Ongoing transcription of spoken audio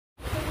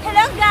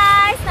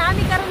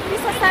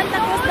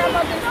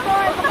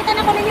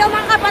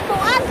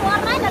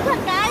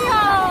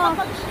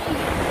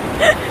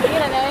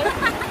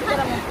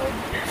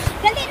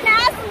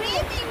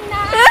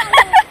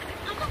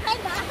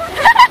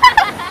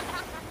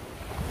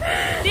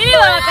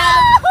Hi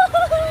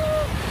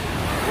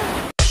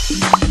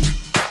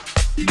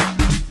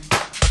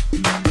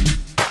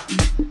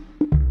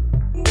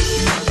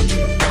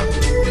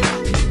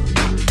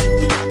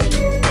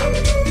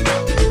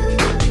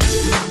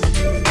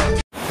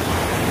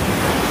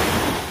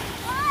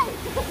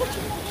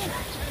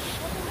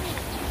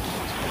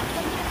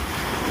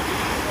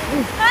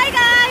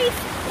guys!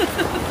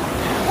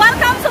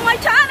 Welcome to my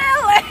channel!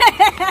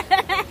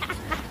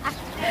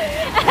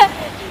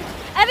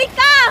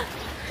 Erika!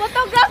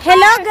 Photographer!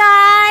 Hello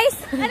guys!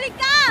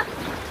 Erika!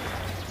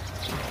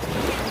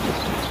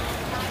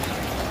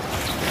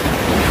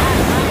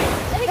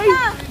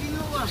 Erika!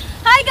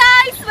 Hi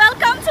guys!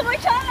 Welcome to my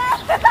channel!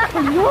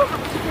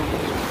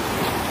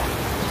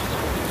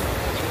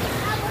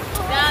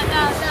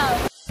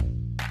 Down.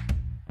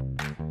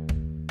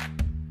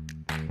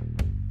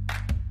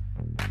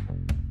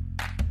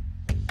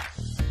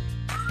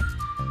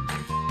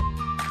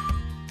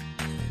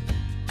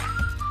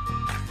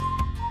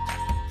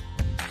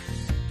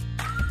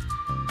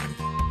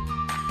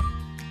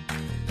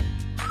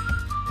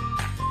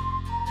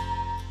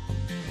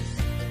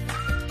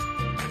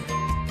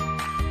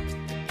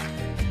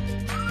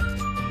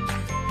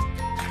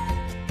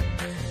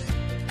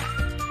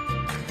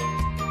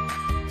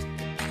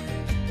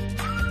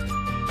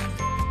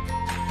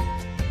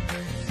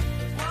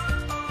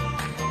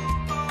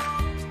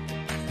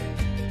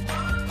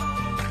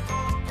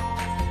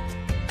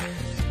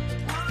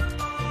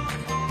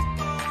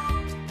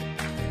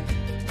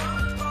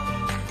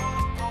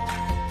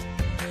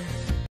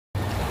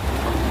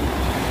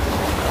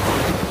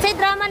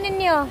 Drama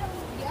ninyo.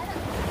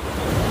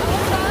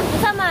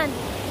 Saman.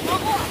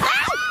 Ako.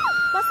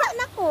 Basa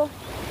na ko.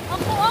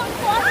 Ako.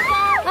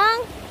 Ang?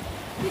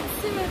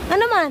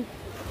 Ano man?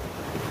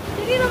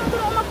 Dili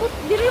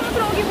mo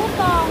tulong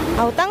gibutang.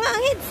 Aw, tanga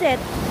ang headset.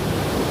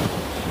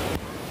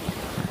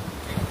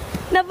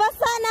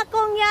 Nabasa na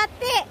kong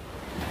yate.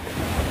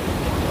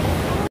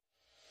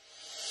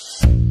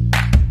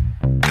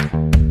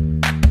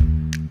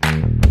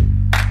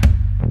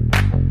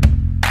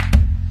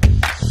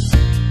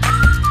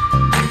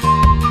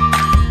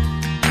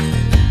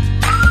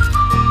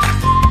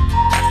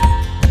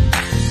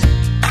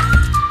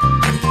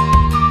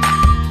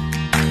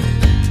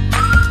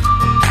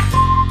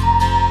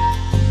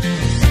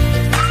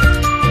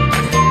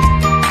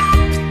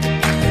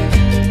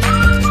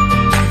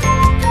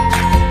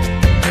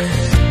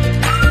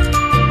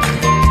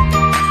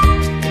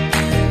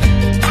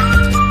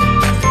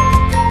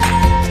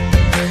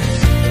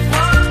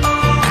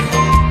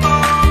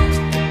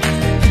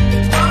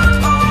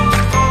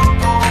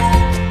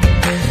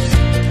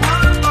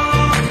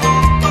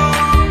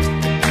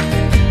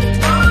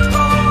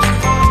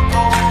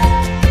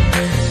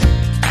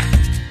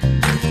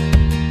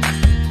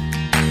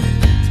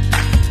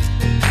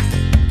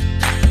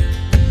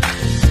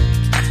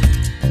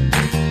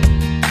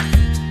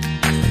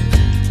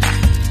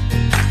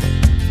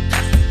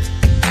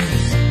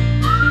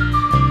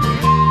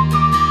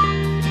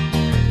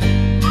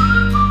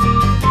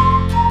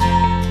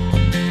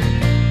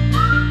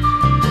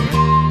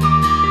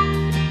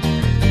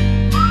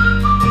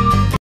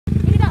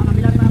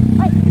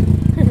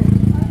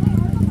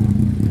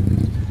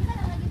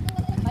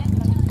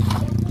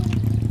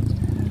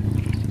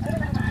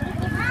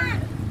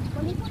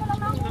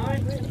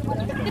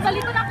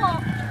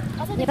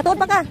 Katuod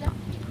pa ka.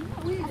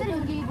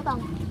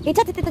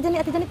 Ichat iti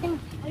Janet mo.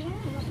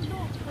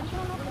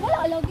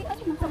 Wala lagi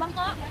asa man sa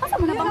bangka. Asa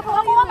man na bangka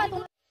ako man.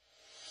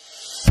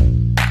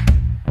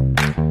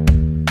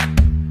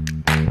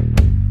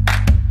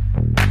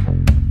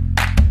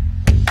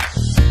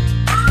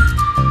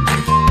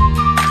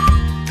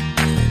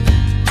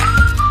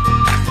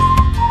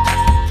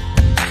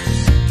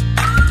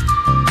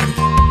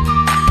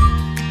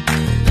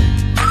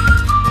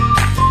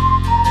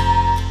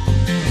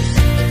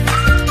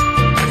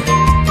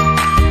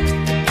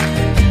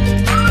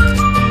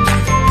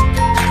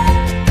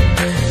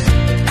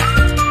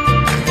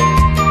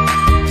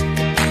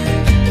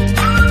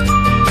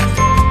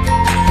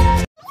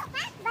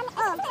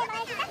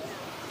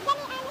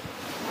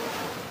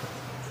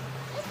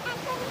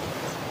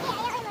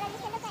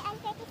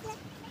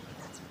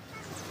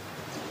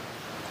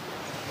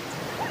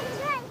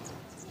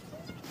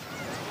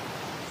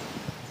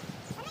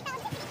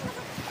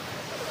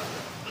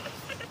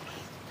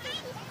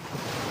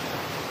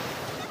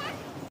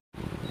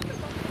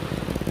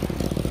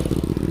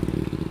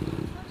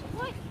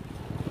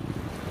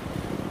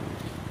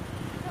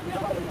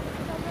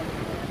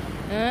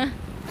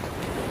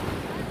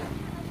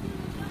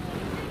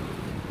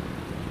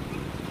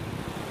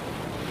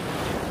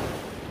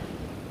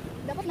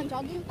 Dapat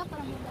nag-jogging ka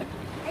para mo.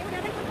 Ay, wala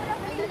nang pala.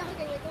 Ay, wala nang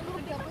kayo. Ito mo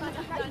di ako na.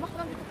 Ay,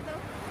 baklang dito.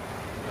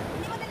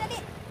 Hindi mo dali.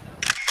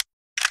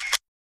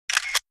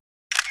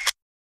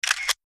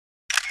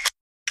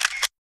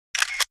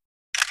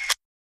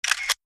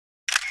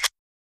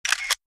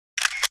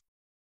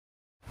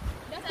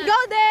 Go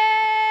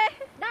there!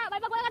 Da, may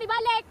pagwala ka di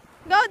balik.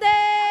 Go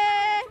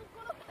there!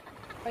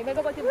 May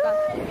bago pa ka.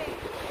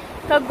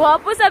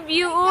 Kagwapo sa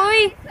view,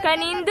 uy.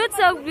 Kanindot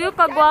sa view,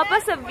 kagwapa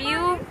sa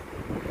view.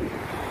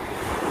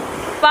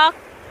 Pak.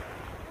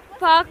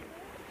 Pak.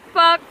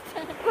 Pak.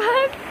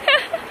 Pak.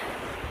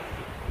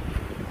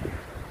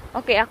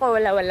 Okay, ako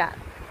wala.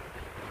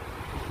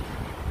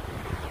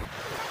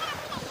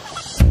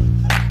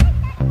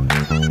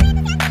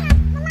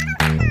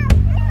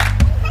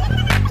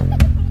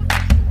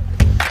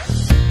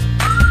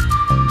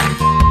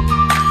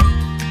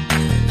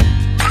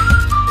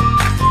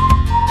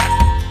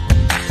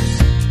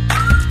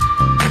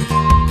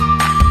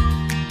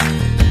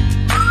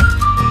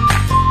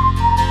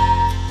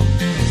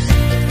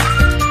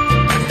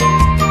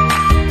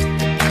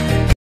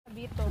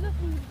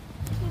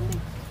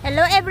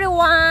 Hello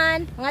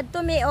everyone!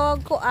 Ngadto mi og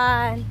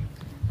kuan.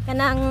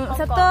 Kanang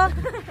sa to.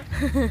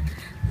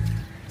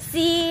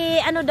 Si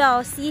ano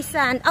daw,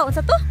 season. Oh,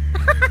 sa to?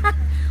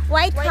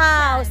 White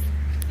House.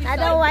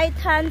 Nada white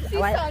hand.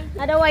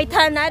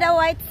 Nada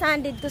white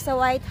sand dito sa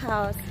White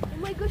House. Oh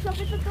my gosh,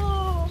 lapit na to.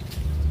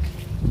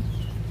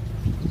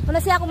 Ano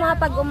siya ako mga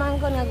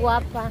pag-umangkon nga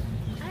gwapa.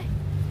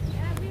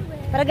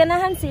 Para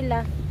ganahan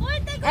sila.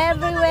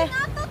 Everywhere.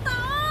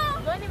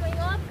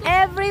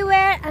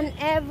 Everywhere and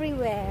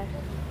everywhere.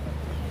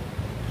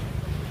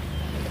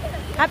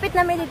 Kapit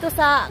namin dito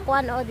sa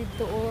kuan o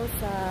dito o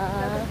sa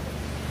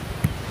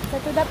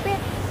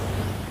Tudapit.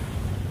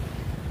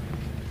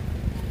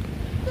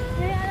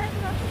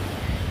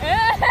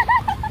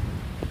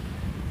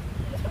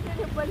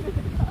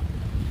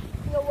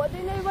 Wala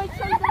na yung white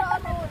sand na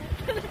ano.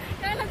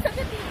 Kaya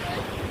nagsakit dito.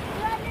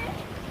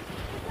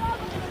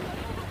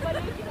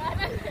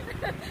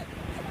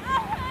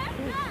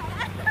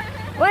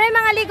 Wala yung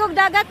mga ligog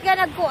dagat ka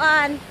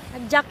nagkuan.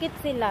 Nag-jacket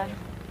sila.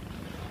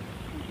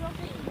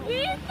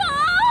 Dito!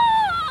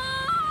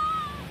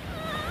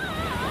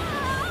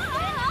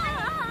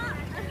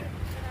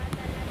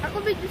 Ako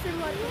video sa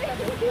mga.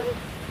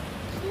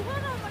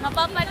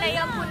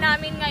 Mapapalayan po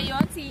namin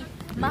ngayon si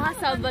Maha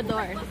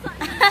Salvador.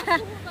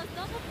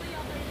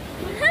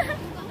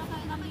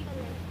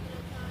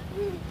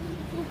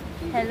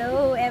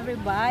 Hello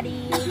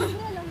everybody.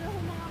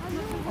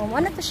 Oh,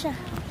 ano to siya?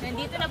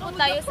 Nandito na po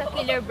tayo sa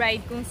Killer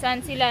Bride kung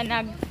saan sila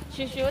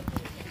nag-shoot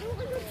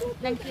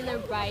ng Killer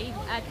Bride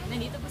at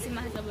nandito po si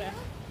Maha Salvador.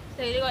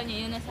 So, iliwan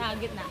niyo yun nasa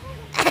gitna.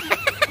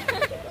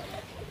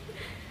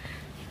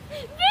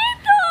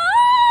 Dito!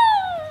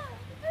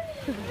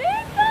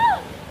 Dito!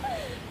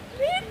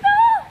 Dito!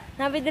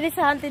 Nabi diri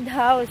sa haunted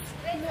house.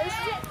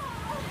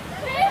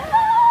 Dito!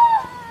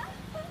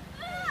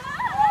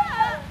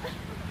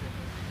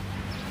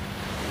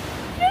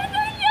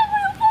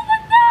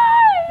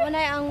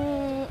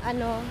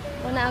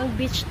 Muna ang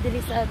beach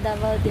diri sa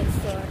Davao del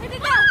Sur.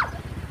 Dito!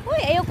 Uy,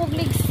 ayaw kong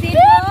ligsin.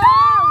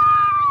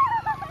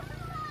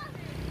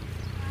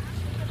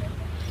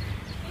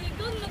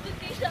 Igon na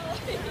dito siya.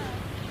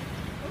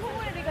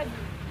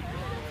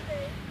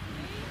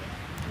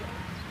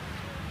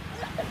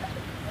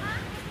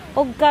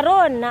 Og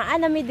karon naa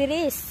na mi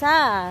diri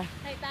sa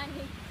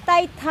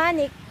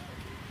Titanic.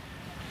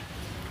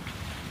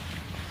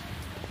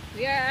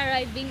 We are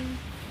arriving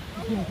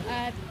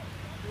at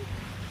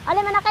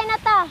Alam man kay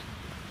nata.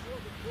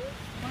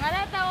 mga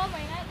nataw,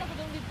 may nataw ko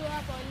dito nga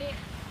po ulit.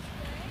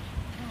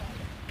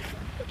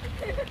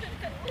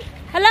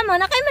 Alam mo,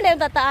 nakay man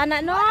yung tataana,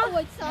 no?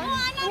 White sand?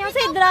 Yung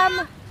si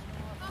drama.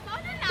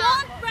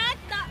 Don't brag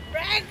the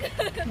brag.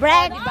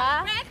 Brag. Diba?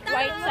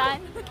 White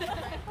sand.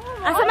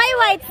 Asa may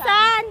white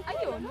sand?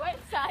 Ayun,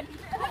 white sand.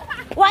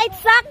 White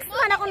socks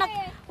man ako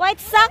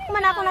white sock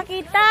man ako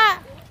nakita.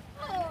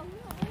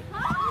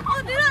 Oh,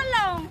 dira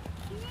lang.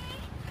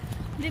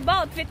 Di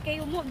ba outfit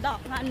kayo mo?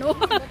 Ano?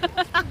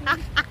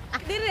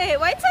 Dire,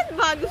 white sand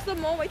ba? Gusto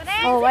mo? White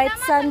sand? Oh, white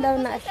sand daw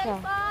na siya.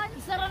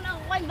 Isa ra na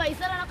kuan ba?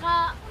 Isa ra na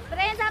ka.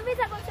 Pre, sabi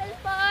sa kong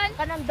cellphone.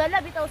 Kanang dala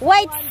bitaw.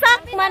 White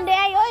sock man day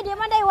ay. Oy, di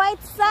man day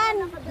white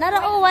sand.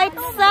 Nara oh, white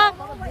sock.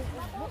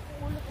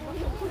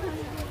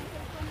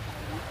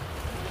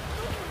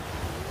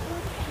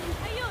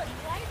 Ayun,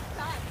 white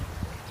sand.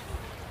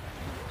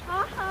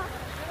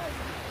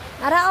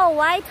 Nara oh,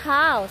 White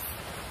House.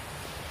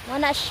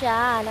 Wala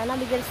siya.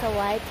 Nanamigil sa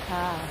White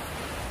House.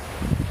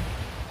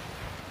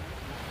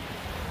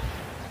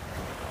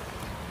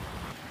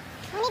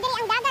 Muni diri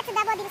ang dagat sa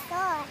Davao del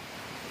Sur.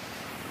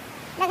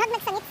 Daghag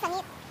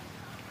nagsangit-sangit.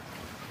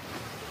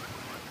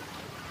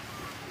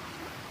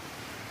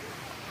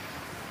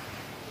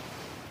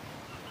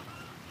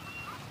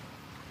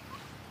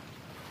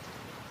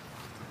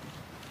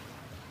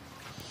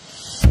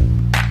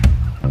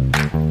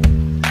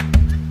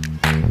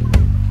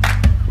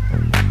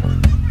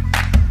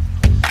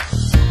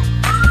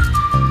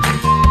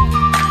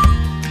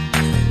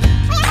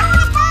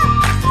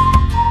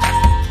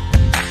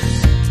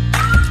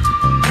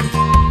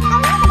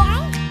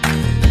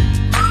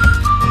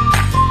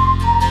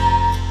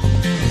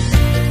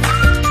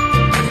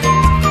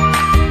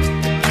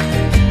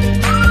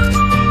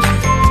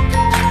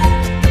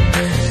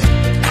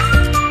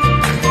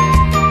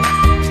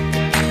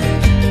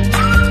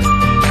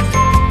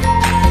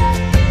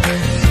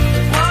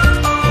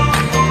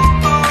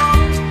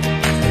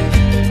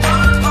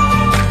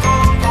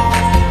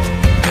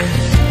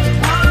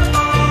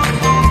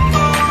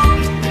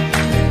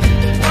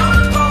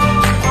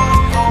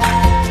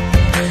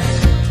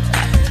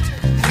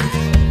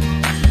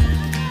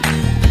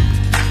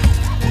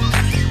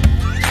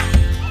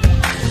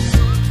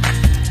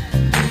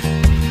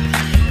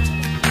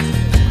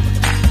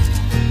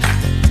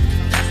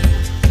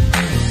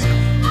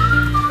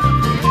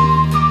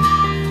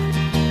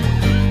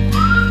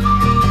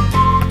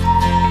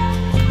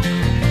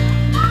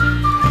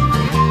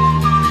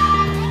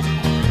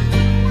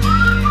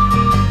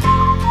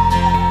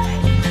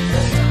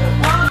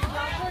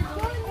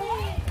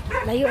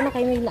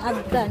 kay may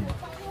laagdan.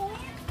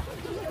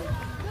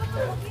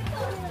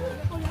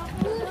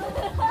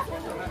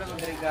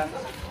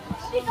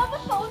 Ikaw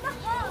ba't pauna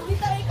ka?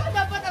 Ikaw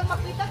dapat ang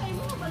makita kayo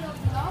mo.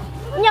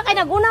 Unya kay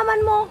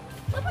nagunaman mo.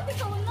 Dapat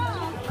ikaw na.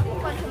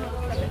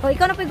 O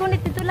ikaw na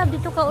pigunit dito lab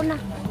dito ka una.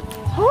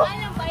 Huh?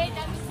 Anong bayad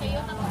namin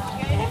sa'yo?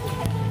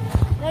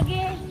 Lagi.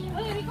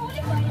 Uy, ikaw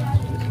ulit bayad.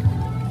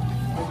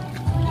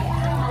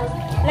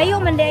 Layo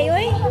man day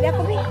oy. Di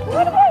ako bi.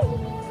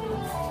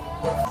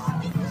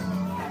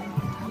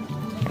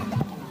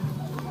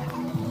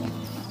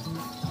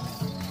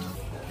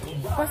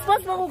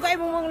 Paspas mo kung kayo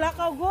mong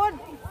lakaw, God.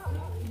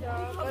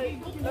 Ay,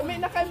 dami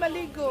na kayo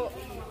maligo.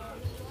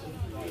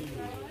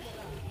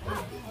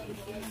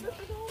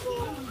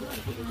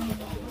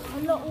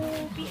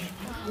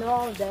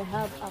 No, they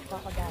have a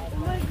crocodile. Oh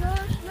my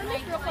gosh, nani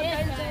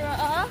crocodile there,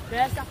 ah?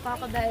 There's a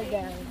crocodile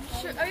there.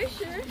 Sure, are you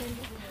sure?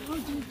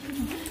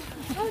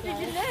 How did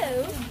you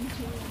know?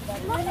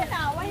 Mama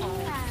na, why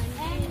not?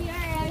 And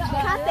you're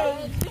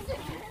cutting.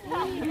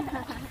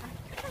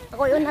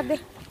 Ako yun abi.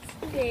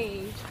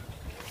 Okay.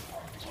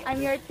 I'm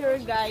your tour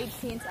guide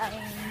since I'm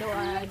the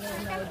one who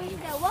know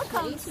the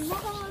Welcome to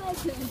Mobile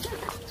Legends.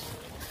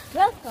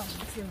 Welcome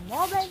to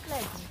Mobile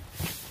Legends.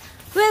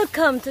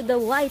 Welcome to the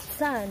white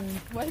sun.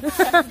 White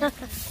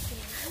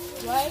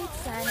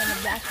sun and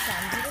black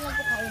sun. Dito lang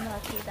po kayo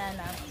makakita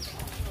na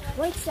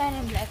white sun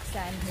and black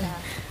sun sa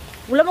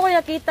Wala mo ko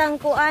nakita ang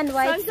kuan,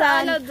 white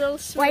sun.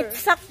 White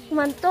sack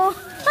man to.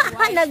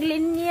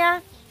 Naglinya.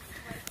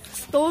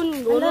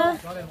 Stone, Ano?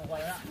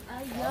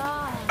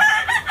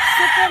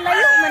 Super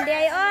layo man di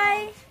ay oy.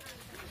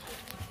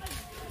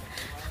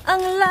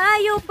 Ang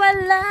layo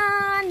pala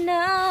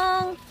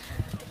ng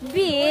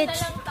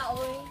beach.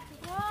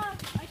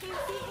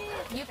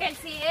 You can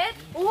see it?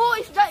 Oh,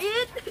 is that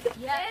it?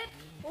 Yes.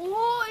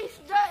 Oh, is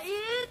that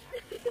it?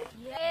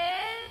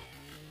 Yes.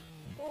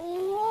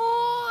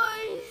 Oh,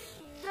 is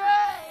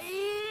that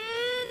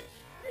it?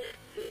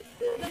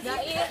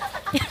 Dait.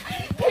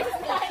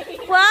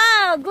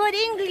 Wow, good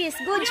English.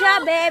 Good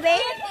job, baby.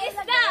 Is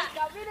that?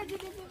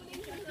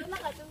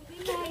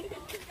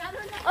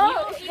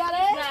 Oh, is Yun that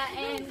it? na,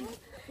 and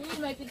yun,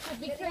 may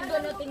picture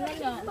doon na tingnan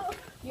nyo.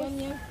 Yun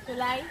yung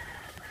tulay.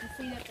 You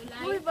see the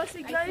tulay? Uy,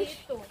 basig guys.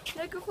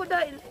 May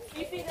crocodile.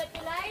 You see the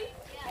tulay?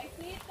 Yeah, I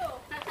see it too.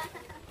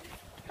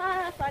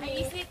 Ah, I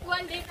funny. see it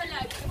one day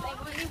pala because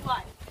I'm only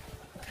one.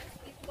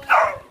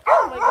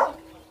 Oh my god.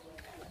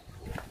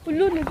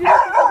 Ulo, nabira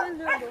crocodile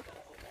dito.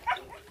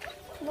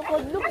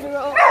 Nakadlook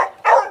dito.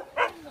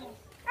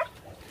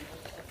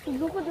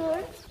 Look at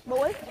her.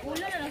 Bawal?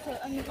 Wala na lang sa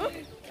ano.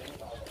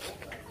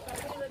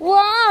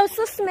 Wow,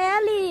 so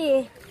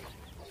smelly.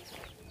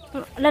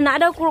 Lana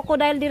daw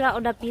crocodile dira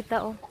o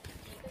dapita o.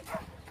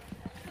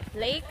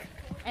 Lake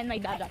and may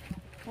dagat.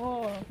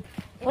 Oh.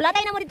 Wala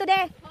tayo na mo dito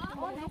de.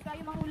 Oh, nice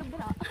kayo mahulog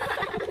dito.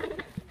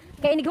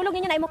 Kaya inigulog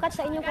ninyo na imo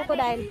catch sa inyong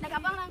crocodile.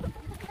 Nagabang lang.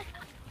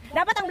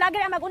 Dapat ang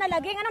vlogger ang maguna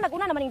lagi. Ano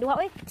naguna naman yung duha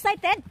oy.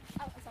 Excited?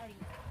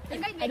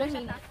 I don't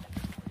mean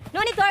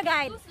No need tour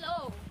guide. too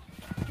slow.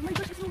 Oh my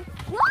gosh, it's so...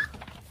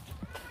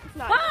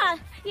 Pa!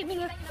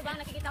 Ibing Ano ba ang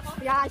nakikita ko?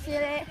 Yeah,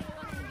 sire.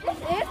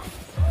 Is it?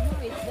 No,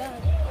 it's that.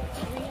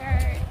 We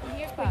are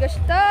here pa.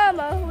 Gasta,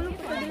 mahulog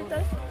pa dito.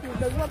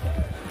 Dagwa pa.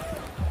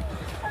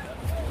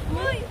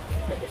 Uy!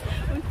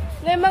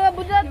 May mga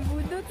budat.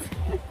 Budot.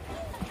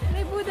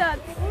 May budat.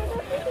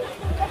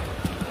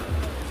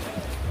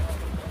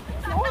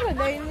 Oo na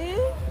dahil ni.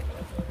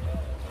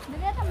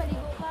 Dali ata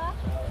maligo ka.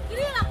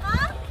 Dili na ka?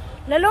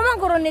 lalo man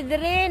guro ni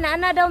dire.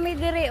 Naana daw mi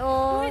dire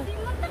o. Di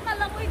mo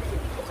takalangoy. Di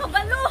ko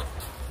kabalo.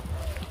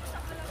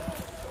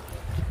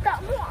 Ta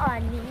mo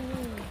ani.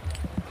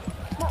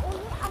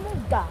 Mauni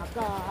among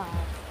dagat.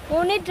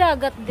 Uni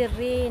dagat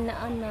dire na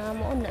ana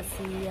mo na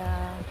siya.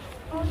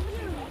 Oh,